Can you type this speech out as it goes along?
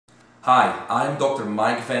Hi, I'm Dr.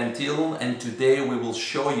 Mike Van Tielen, and today we will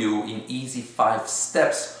show you in easy 5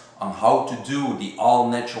 steps on how to do the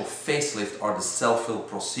all-natural facelift or the Selphyl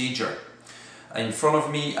procedure. In front of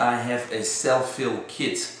me I have a Selphyl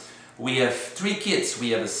kit. We have 3 kits. We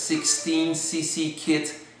have a 16cc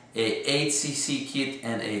kit, a 8cc kit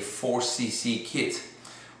and a 4cc kit.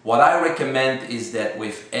 What I recommend is that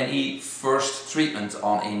with any first treatment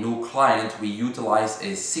on a new client we utilize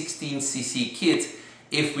a 16cc kit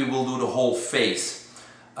if we will do the whole face.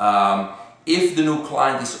 If the new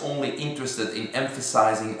client is only interested in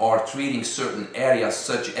emphasizing or treating certain areas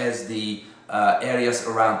such as the areas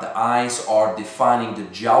around the eyes or defining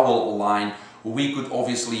the jowl line, we could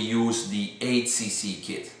obviously use the 8cc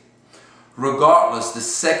kit. Regardless, the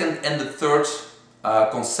second and the third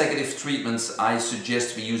consecutive treatments, I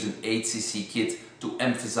suggest we use an 8cc kit to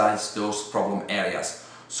emphasize those problem areas.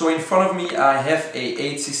 So in front of me I have a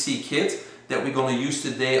 8cc kit that we're going to use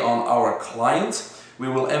today on our client. We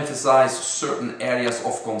will emphasize certain areas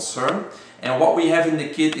of concern, and what we have in the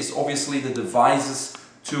kit is obviously the devices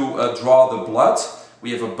to draw the blood.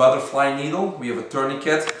 We have a butterfly needle, we have a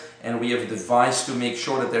tourniquet, and we have a device to make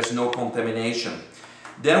sure that there's no contamination.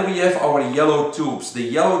 Then we have our yellow tubes. The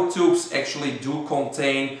yellow tubes actually do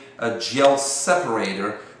contain a gel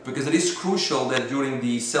separator, because it is crucial that during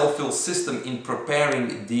the Selphyl system in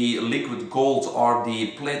preparing the liquid gold or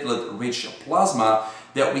the platelet-rich plasma,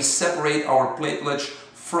 that we separate our platelets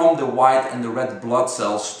from the white and the red blood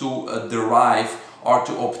cells to derive or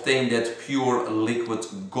to obtain that pure liquid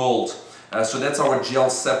gold. So that's our gel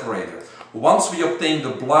separator. Once we obtain the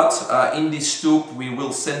blood in this tube, we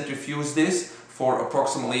will centrifuge this for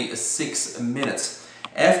approximately 6 minutes.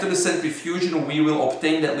 After the centrifugation, we will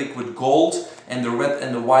obtain that liquid gold, and the red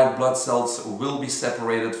and the white blood cells will be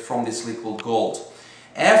separated from this liquid gold.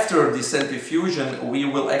 After the centrifugation, we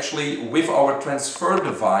will actually, with our transfer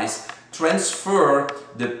device, transfer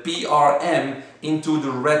the PRM into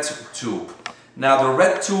the red tube. Now, the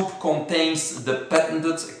red tube contains the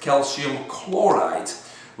patented calcium chloride,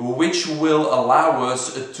 which will allow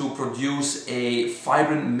us to produce a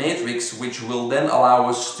fibrin matrix, which will then allow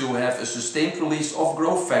us to have a sustained release of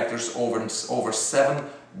growth factors over 7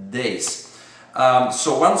 days.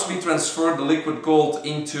 So once we transfer the liquid gold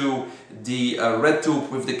into the red tube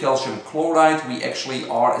with the calcium chloride, we actually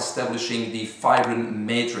are establishing the fibrin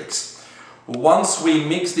matrix. Once we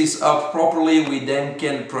mix this up properly, we then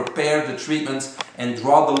can prepare the treatment and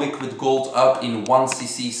draw the liquid gold up in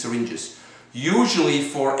 1cc syringes. Usually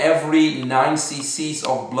for every 9 cc's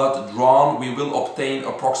of blood drawn, we will obtain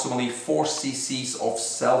approximately 4 cc's of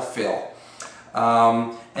Selphyl.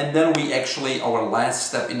 And then we actually, our last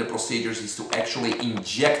step in the procedures is to actually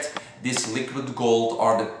inject this liquid gold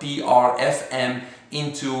or the PRFM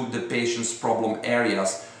into the patient's problem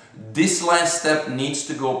areas. This last step needs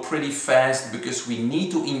to go pretty fast because we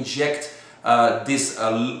need to inject this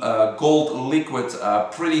gold liquid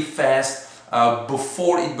pretty fast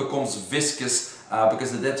before it becomes viscous,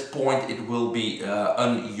 because at that point it will be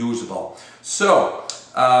unusable. So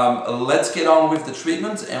let's get on with the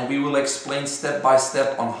treatment, and we will explain step by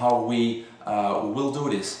step on how we will do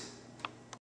this.